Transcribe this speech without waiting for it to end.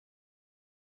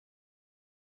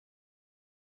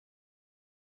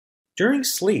During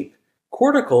sleep,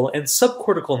 cortical and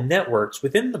subcortical networks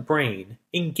within the brain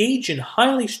engage in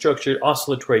highly structured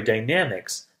oscillatory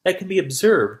dynamics that can be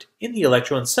observed in the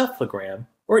electroencephalogram,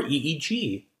 or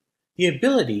EEG. The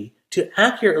ability to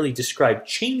accurately describe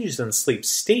changes in sleep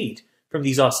state from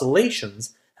these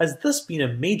oscillations has thus been a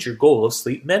major goal of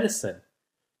sleep medicine.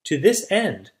 To this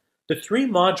end, the 3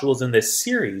 modules in this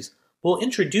series will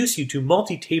introduce you to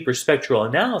multi-taper spectral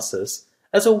analysis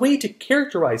as a way to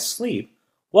characterize sleep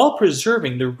while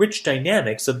preserving the rich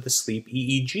dynamics of the sleep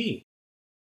EEG.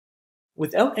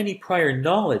 Without any prior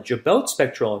knowledge about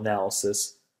spectral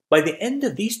analysis, by the end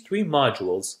of these 3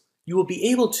 modules, you will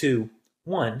be able to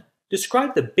 1.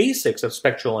 Describe the basics of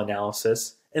spectral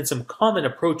analysis and some common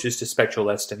approaches to spectral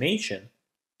estimation.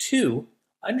 2.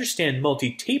 Understand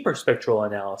multi-taper spectral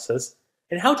analysis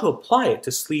and how to apply it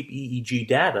to sleep EEG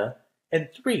data. And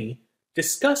 3.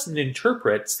 Discuss and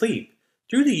interpret sleep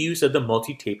through the use of the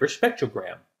multi-taper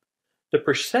spectrogram. The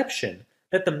perception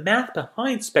that the math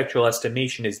behind spectral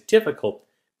estimation is difficult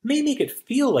may make it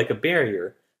feel like a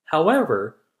barrier.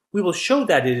 However, we will show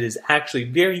that it is actually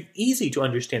very easy to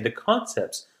understand the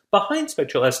concepts behind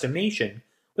spectral estimation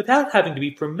without having to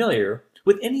be familiar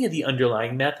with any of the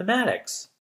underlying mathematics.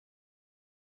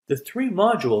 The 3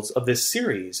 modules of this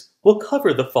series will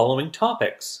cover the following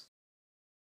topics.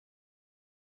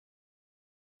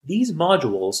 These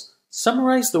modules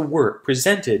summarize the work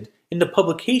presented in the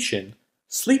publication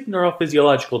Sleep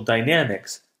Neurophysiological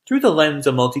Dynamics through the lens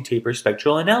of multi-taper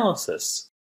spectral analysis.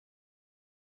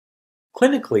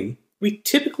 Clinically, we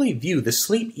typically view the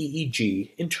sleep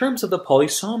EEG in terms of the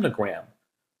polysomnogram.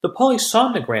 The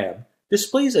polysomnogram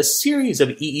displays a series of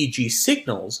EEG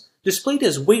signals displayed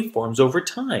as waveforms over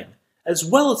time, as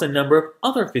well as a number of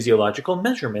other physiological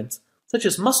measurements such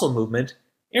as muscle movement,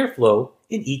 airflow,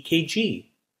 and EKG.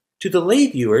 To the lay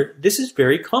viewer, this is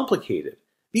very complicated.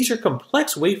 These are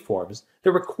complex waveforms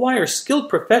that require skilled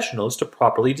professionals to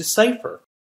properly decipher.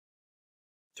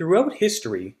 Throughout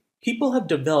history, people have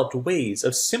developed ways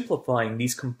of simplifying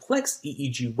these complex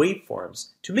EEG waveforms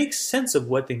to make sense of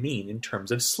what they mean in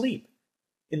terms of sleep.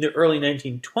 In the early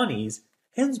 1920s,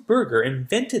 Hans Berger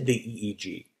invented the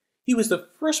EEG. He was the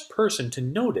first person to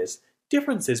notice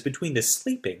differences between the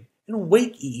sleeping and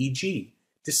wake EEG,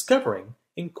 discovering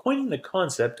and coining the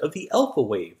concept of the alpha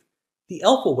wave. The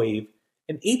alpha wave,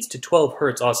 an 8 to 12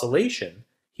 Hz oscillation,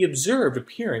 he observed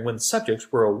appearing when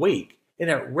subjects were awake and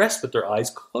at rest with their eyes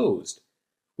closed.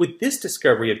 With this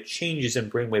discovery of changes in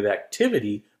brainwave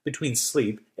activity between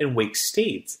sleep and wake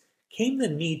states came the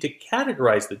need to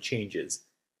categorize the changes.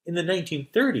 In the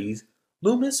 1930s,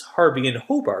 Loomis, Harvey, and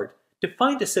Hobart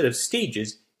defined a set of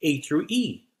stages A through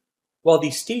E. While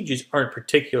these stages aren't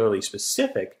particularly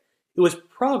specific, it was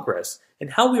progress in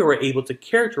how we were able to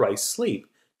characterize sleep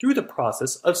through the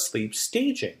process of sleep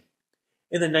staging.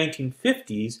 In the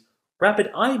 1950s,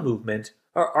 rapid eye movement,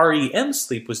 or REM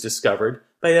sleep, was discovered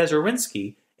by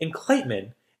Lazarinsky and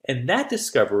Kleitman, and that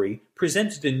discovery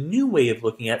presented a new way of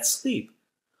looking at sleep.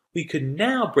 We could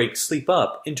now break sleep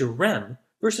up into REM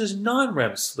versus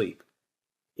non-REM sleep.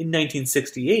 In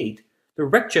 1968, the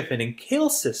Rechtschaffen and Kale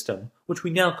system, which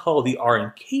we now call the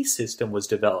R&K system, was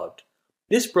developed.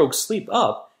 This broke sleep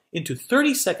up into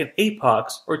 30-second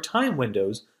epochs or time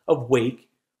windows of wake,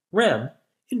 REM,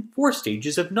 and 4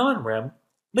 stages of non-REM,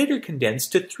 later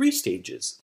condensed to 3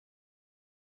 stages.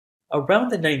 Around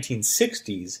the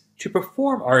 1960s, to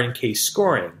perform R&K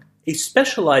scoring, a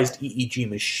specialized EEG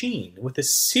machine with a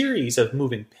series of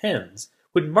moving pens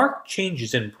would mark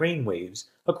changes in brainwaves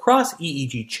across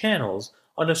EEG channels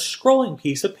on a scrolling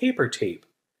piece of paper tape.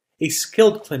 A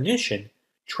skilled clinician,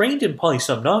 trained in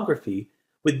polysomnography,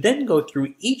 would then go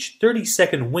through each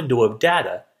 30-second window of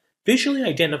data, visually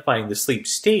identifying the sleep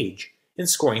stage and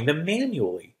scoring them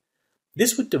manually.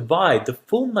 This would divide the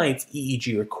full night's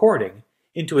EEG recording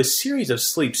into a series of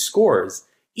sleep scores,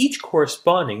 each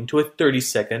corresponding to a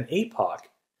 30-second epoch.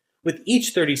 With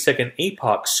each 30-second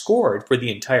epoch scored for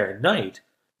the entire night,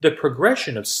 the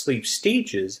progression of sleep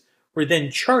stages were then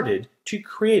charted to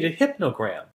create a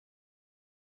hypnogram.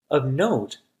 Of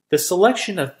note, the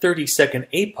selection of 30-second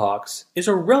epochs is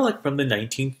a relic from the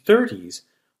 1930s,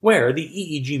 where the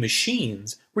EEG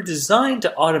machines were designed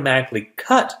to automatically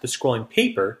cut the scrolling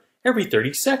paper every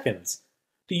 30 seconds.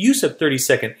 The use of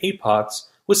 30-second epochs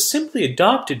was simply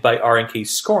adopted by R&K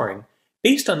scoring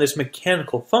based on this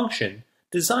mechanical function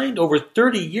designed over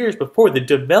 30 years before the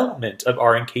development of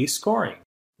R&K scoring.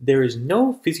 There is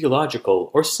no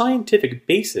physiological or scientific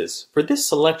basis for this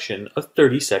selection of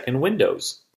 30-second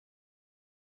windows.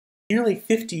 Nearly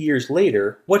 50 years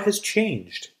later, what has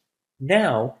changed?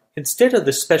 Now, instead of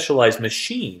the specialized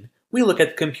machine, we look at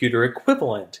the computer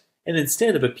equivalent, and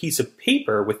instead of a piece of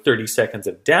paper with 30 seconds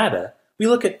of data, we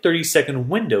look at 30-second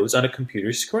windows on a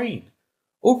computer screen.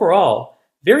 Overall,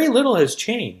 very little has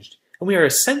changed, and we are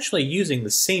essentially using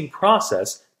the same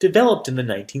process developed in the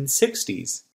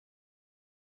 1960s.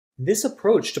 This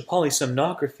approach to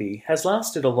polysomnography has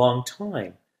lasted a long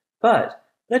time, but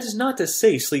that is not to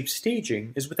say sleep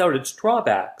staging is without its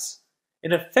drawbacks.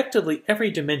 In effectively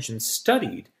every dimension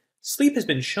studied, sleep has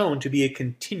been shown to be a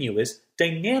continuous,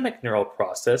 dynamic neural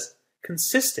process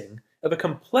consisting of a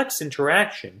complex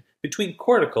interaction between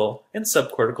cortical and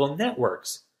subcortical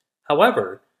networks.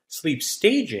 However, sleep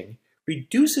staging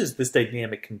reduces this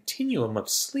dynamic continuum of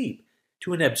sleep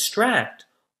to an abstract,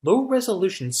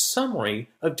 low-resolution summary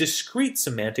of discrete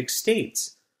semantic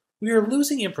states. We are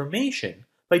losing information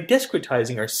by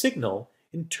discretizing our signal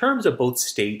in terms of both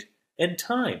state and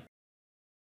time.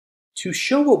 To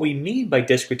show what we mean by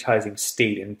discretizing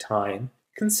state and time,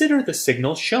 consider the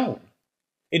signal shown.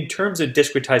 In terms of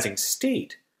discretizing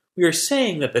state, we are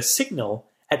saying that the signal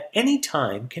at any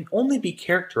time can only be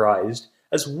characterized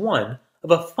as one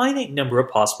of a finite number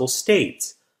of possible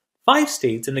states, 5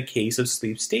 states in the case of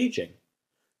sleep staging.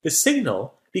 The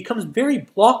signal becomes very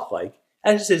block-like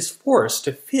as it is forced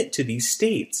to fit to these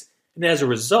states, and as a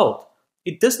result,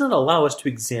 it does not allow us to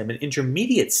examine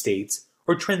intermediate states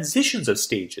or transitions of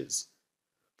stages.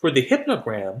 For the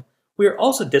hypnogram, we are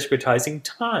also discretizing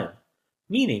time,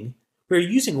 meaning we are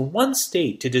using one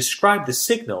state to describe the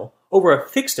signal over a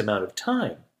fixed amount of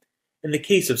time. In the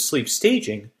case of sleep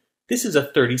staging, this is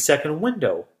a 30-second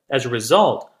window. As a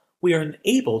result, we are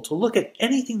unable to look at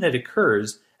anything that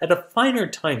occurs at a finer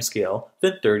timescale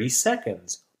than 30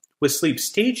 seconds. With sleep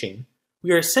staging,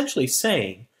 we are essentially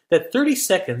saying that 30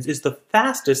 seconds is the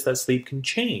fastest that sleep can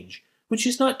change, which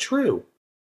is not true.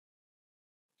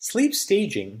 Sleep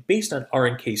staging, based on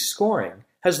RNK scoring,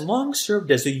 has long served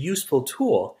as a useful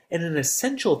tool and an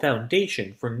essential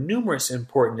foundation for numerous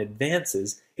important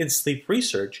advances in sleep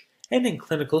research and in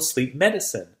clinical sleep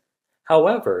medicine.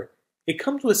 However, it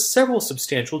comes with several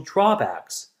substantial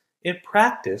drawbacks. In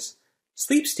practice,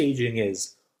 sleep staging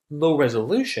is low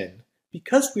resolution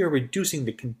because we are reducing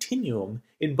the continuum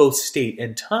in both state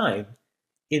and time,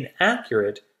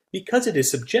 inaccurate because it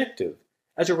is subjective,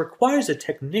 as it requires a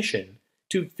technician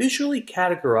to visually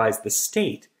categorize the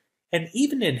state, and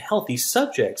even in healthy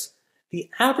subjects, the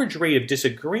average rate of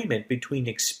disagreement between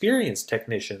experienced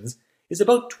technicians is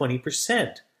about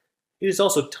 20%. It is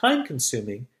also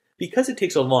time-consuming because it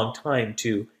takes a long time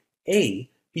to A.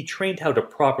 be trained how to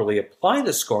properly apply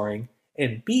the scoring,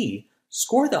 and B.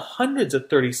 score the hundreds of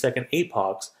 30-second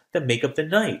epochs that make up the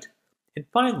night. And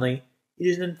finally, it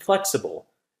is inflexible,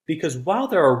 because while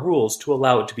there are rules to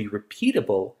allow it to be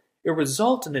repeatable, it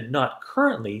results in it not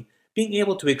currently being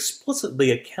able to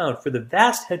explicitly account for the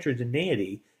vast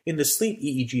heterogeneity in the sleep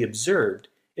EEG observed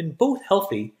in both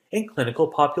healthy and clinical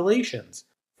populations.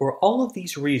 For all of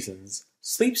these reasons,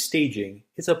 sleep staging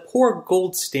is a poor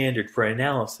gold standard for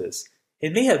analysis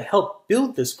and may have helped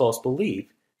build this false belief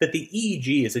that the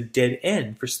EEG is a dead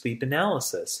end for sleep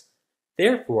analysis.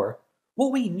 Therefore,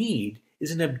 what we need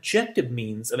is an objective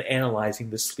means of analyzing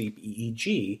the sleep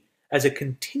EEG as a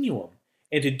continuum,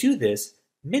 and to do this,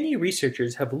 many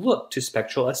researchers have looked to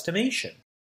spectral estimation.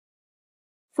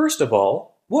 First of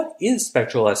all, what is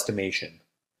spectral estimation?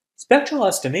 Spectral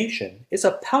estimation is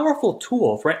a powerful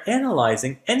tool for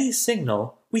analyzing any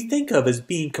signal we think of as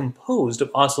being composed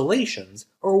of oscillations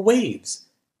or waves.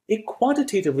 It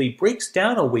quantitatively breaks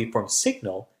down a waveform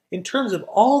signal in terms of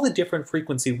all the different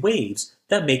frequency waves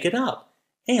that make it up,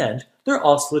 and their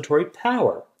oscillatory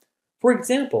power. For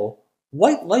example,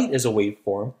 white light is a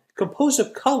waveform composed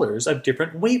of colors of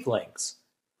different wavelengths.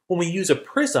 When we use a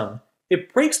prism,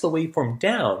 it breaks the waveform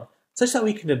down such that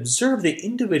we can observe the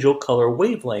individual color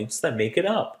wavelengths that make it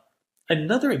up.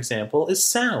 Another example is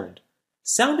sound.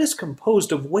 Sound is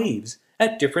composed of waves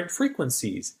at different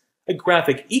frequencies. A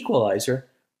graphic equalizer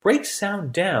breaks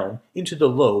sound down into the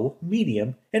low,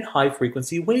 medium, and high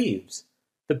frequency waves.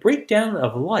 The breakdown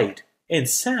of light and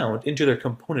sound into their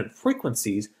component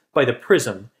frequencies by the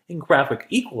prism and graphic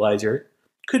equalizer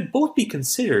could both be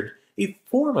considered a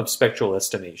form of spectral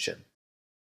estimation.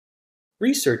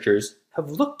 Researchers have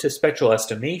looked to spectral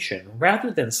estimation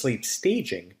rather than sleep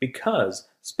staging because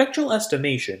spectral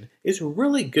estimation is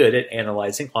really good at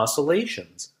analyzing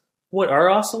oscillations. What are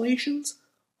oscillations?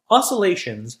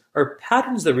 Oscillations are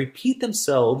patterns that repeat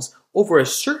themselves over a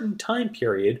certain time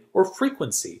period or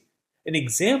frequency. An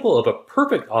example of a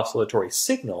perfect oscillatory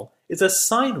signal is a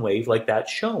sine wave like that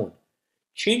shown.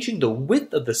 Changing the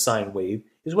width of the sine wave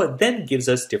is what then gives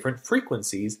us different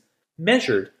frequencies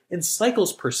measured in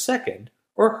cycles per second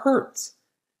or hertz.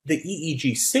 The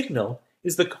EEG signal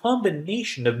is the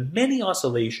combination of many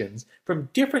oscillations from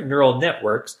different neural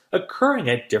networks occurring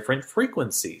at different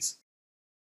frequencies.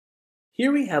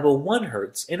 Here we have a 1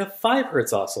 Hz and a 5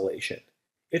 Hz oscillation.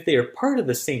 If they are part of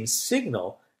the same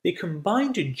signal, they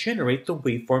combine to generate the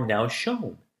waveform now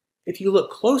shown. If you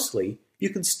look closely, you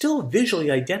can still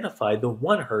visually identify the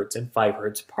 1 Hz and 5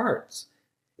 Hz parts.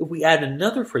 If we add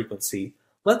another frequency,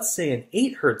 let's say an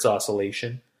 8 Hz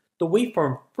oscillation, the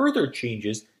waveform further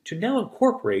changes to now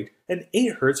incorporate an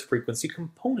 8 Hz frequency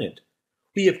component.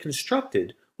 We have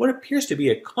constructed what appears to be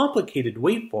a complicated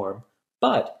waveform,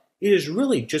 but it is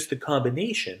really just the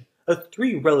combination of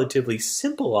 3 relatively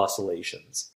simple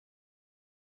oscillations.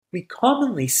 We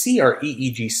commonly see our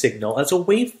EEG signal as a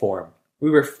waveform. We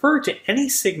refer to any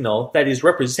signal that is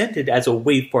represented as a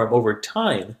waveform over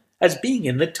time as being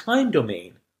in the time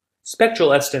domain.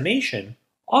 Spectral estimation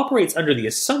operates under the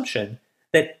assumption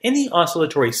that any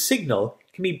oscillatory signal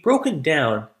can be broken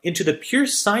down into the pure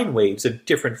sine waves of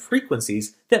different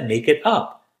frequencies that make it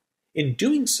up. In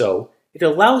doing so, it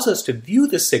allows us to view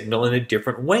the signal in a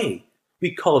different way.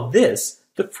 We call this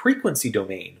the frequency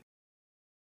domain.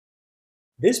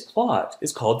 This plot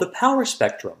is called the power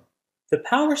spectrum. The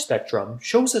power spectrum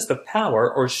shows us the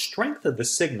power or strength of the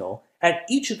signal at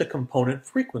each of the component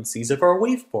frequencies of our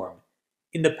waveform.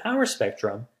 In the power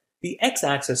spectrum, the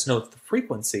x-axis notes the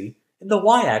frequency and the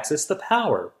y-axis the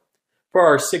power. For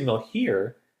our signal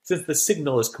here, since the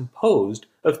signal is composed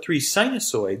of 3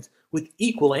 sinusoids with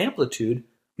equal amplitude,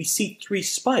 we see 3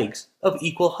 spikes of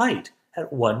equal height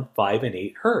at 1, 5, and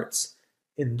 8 Hz.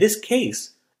 In this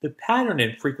case, the pattern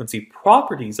and frequency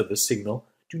properties of the signal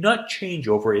do not change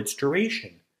over its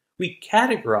duration. We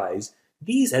categorize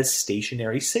these as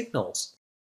stationary signals.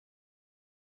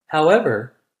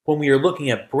 However, when we are looking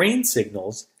at brain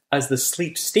signals, as the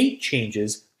sleep state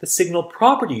changes, the signal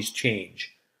properties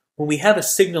change. When we have a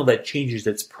signal that changes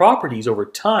its properties over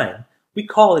time, we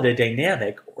call it a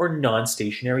dynamic or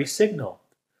non-stationary signal.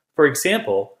 For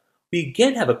example, we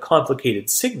again have a complicated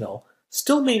signal,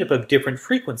 still made up of different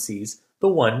frequencies, the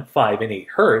 1, 5, and 8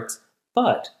 Hz,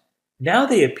 but now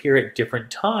they appear at different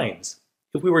times.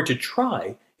 If we were to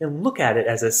try and look at it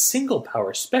as a single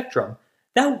power spectrum,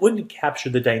 that wouldn't capture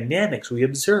the dynamics we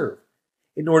observe.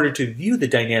 In order to view the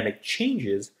dynamic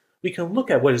changes, we can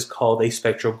look at what is called a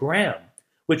spectrogram,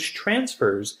 which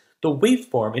transfers the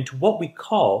waveform into what we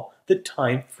call the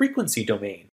time frequency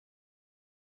domain.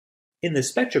 In the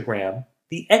spectrogram,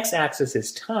 the x-axis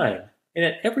is time, and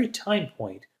at every time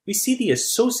point, we see the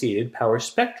associated power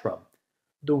spectrum.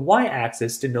 The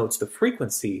y-axis denotes the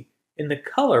frequency, and the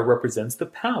color represents the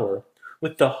power.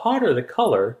 With the hotter the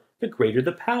color, the greater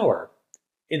the power.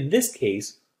 In this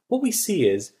case, what we see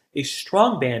is a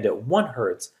strong band at 1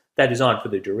 Hz that is on for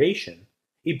the duration,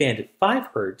 a band at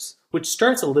 5 Hz which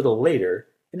starts a little later,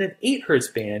 and an 8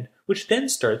 Hz band which then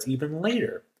starts even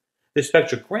later. The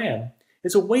spectrogram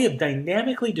is a way of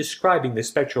dynamically describing the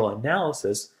spectral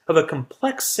analysis of a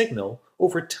complex signal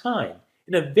over time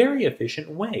in a very efficient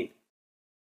way.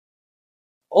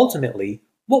 Ultimately,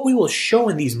 what we will show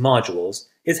in these modules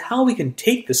is how we can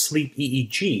take the sleep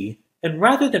EEG and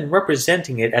rather than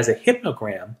representing it as a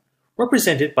hypnogram,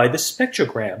 represent it by the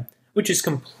spectrogram, which is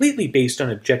completely based on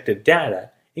objective data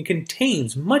and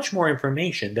contains much more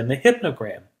information than the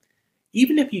hypnogram.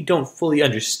 Even if you don't fully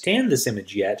understand this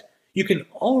image yet, you can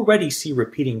already see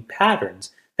repeating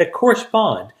patterns that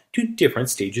correspond to different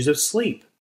stages of sleep.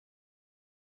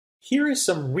 Here is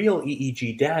some real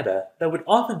EEG data that would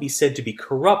often be said to be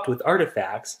corrupt with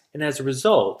artifacts, and as a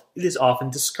result, it is often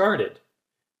discarded.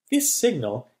 This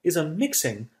signal is a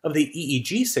mixing of the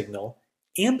EEG signal,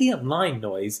 ambient line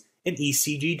noise, and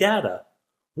ECG data.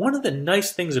 One of the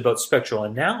nice things about spectral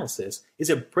analysis is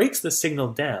it breaks the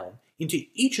signal down into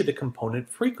each of the component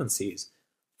frequencies.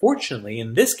 Fortunately,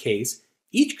 in this case,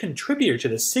 each contributor to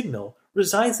the signal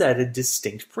resides at a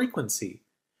distinct frequency.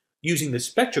 Using the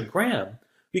spectrogram,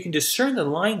 we can discern the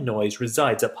line noise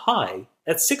resides up high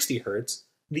at 60 Hz,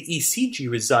 the ECG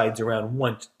resides around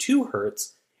 1 to 2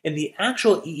 Hz, and the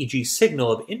actual EEG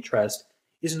signal of interest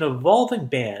is an evolving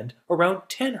band around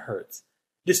 10 Hz.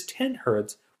 This 10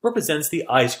 Hz represents the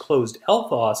eyes closed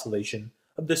alpha oscillation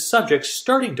of the subject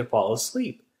starting to fall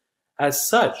asleep. As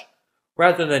such,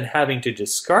 rather than having to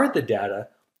discard the data,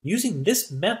 using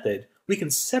this method we can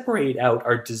separate out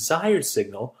our desired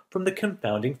signal from the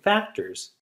confounding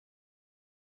factors.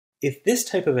 If this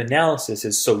type of analysis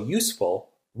is so useful,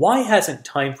 why hasn't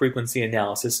time frequency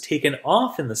analysis taken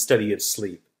off in the study of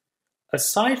sleep?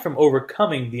 Aside from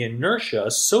overcoming the inertia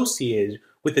associated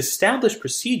with established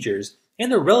procedures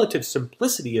and the relative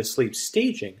simplicity of sleep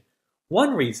staging,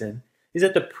 one reason is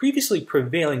that the previously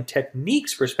prevailing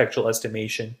techniques for spectral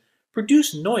estimation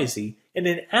produce noisy and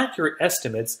inaccurate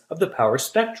estimates of the power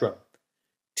spectrum.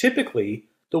 Typically,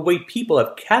 the way people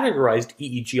have categorized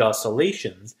EEG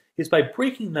oscillations is by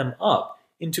breaking them up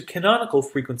into canonical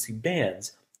frequency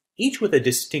bands, each with a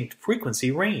distinct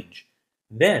frequency range.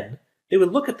 Then, they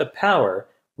would look at the power,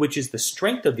 which is the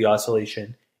strength of the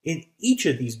oscillation, in each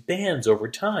of these bands over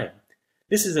time.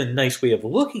 This is a nice way of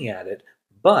looking at it,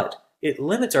 but it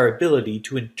limits our ability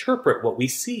to interpret what we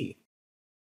see.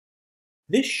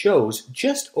 This shows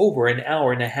just over an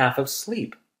hour and a half of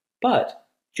sleep, but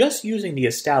just using the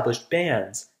established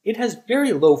bands, it has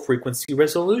very low frequency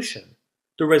resolution.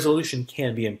 The resolution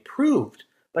can be improved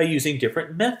by using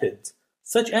different methods,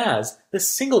 such as the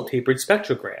single-tapered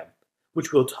spectrogram,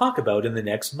 which we'll talk about in the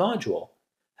next module.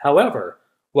 However,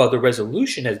 while the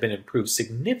resolution has been improved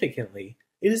significantly,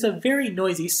 it is a very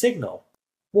noisy signal.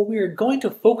 What we are going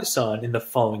to focus on in the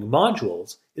following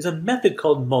modules is a method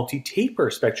called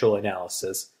multitaper spectral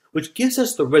analysis, which gives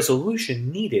us the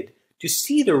resolution needed to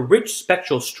see the rich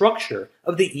spectral structure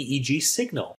of the EEG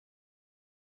signal.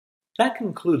 That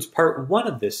concludes part 1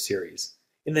 of this series.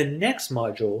 In the next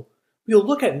module, we'll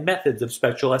look at methods of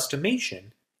spectral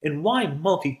estimation and why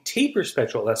multi-taper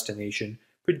spectral estimation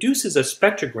produces a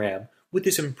spectrogram with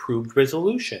this improved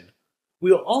resolution.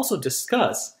 We'll also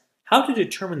discuss how to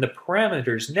determine the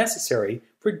parameters necessary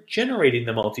for generating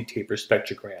the multi-taper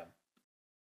spectrogram.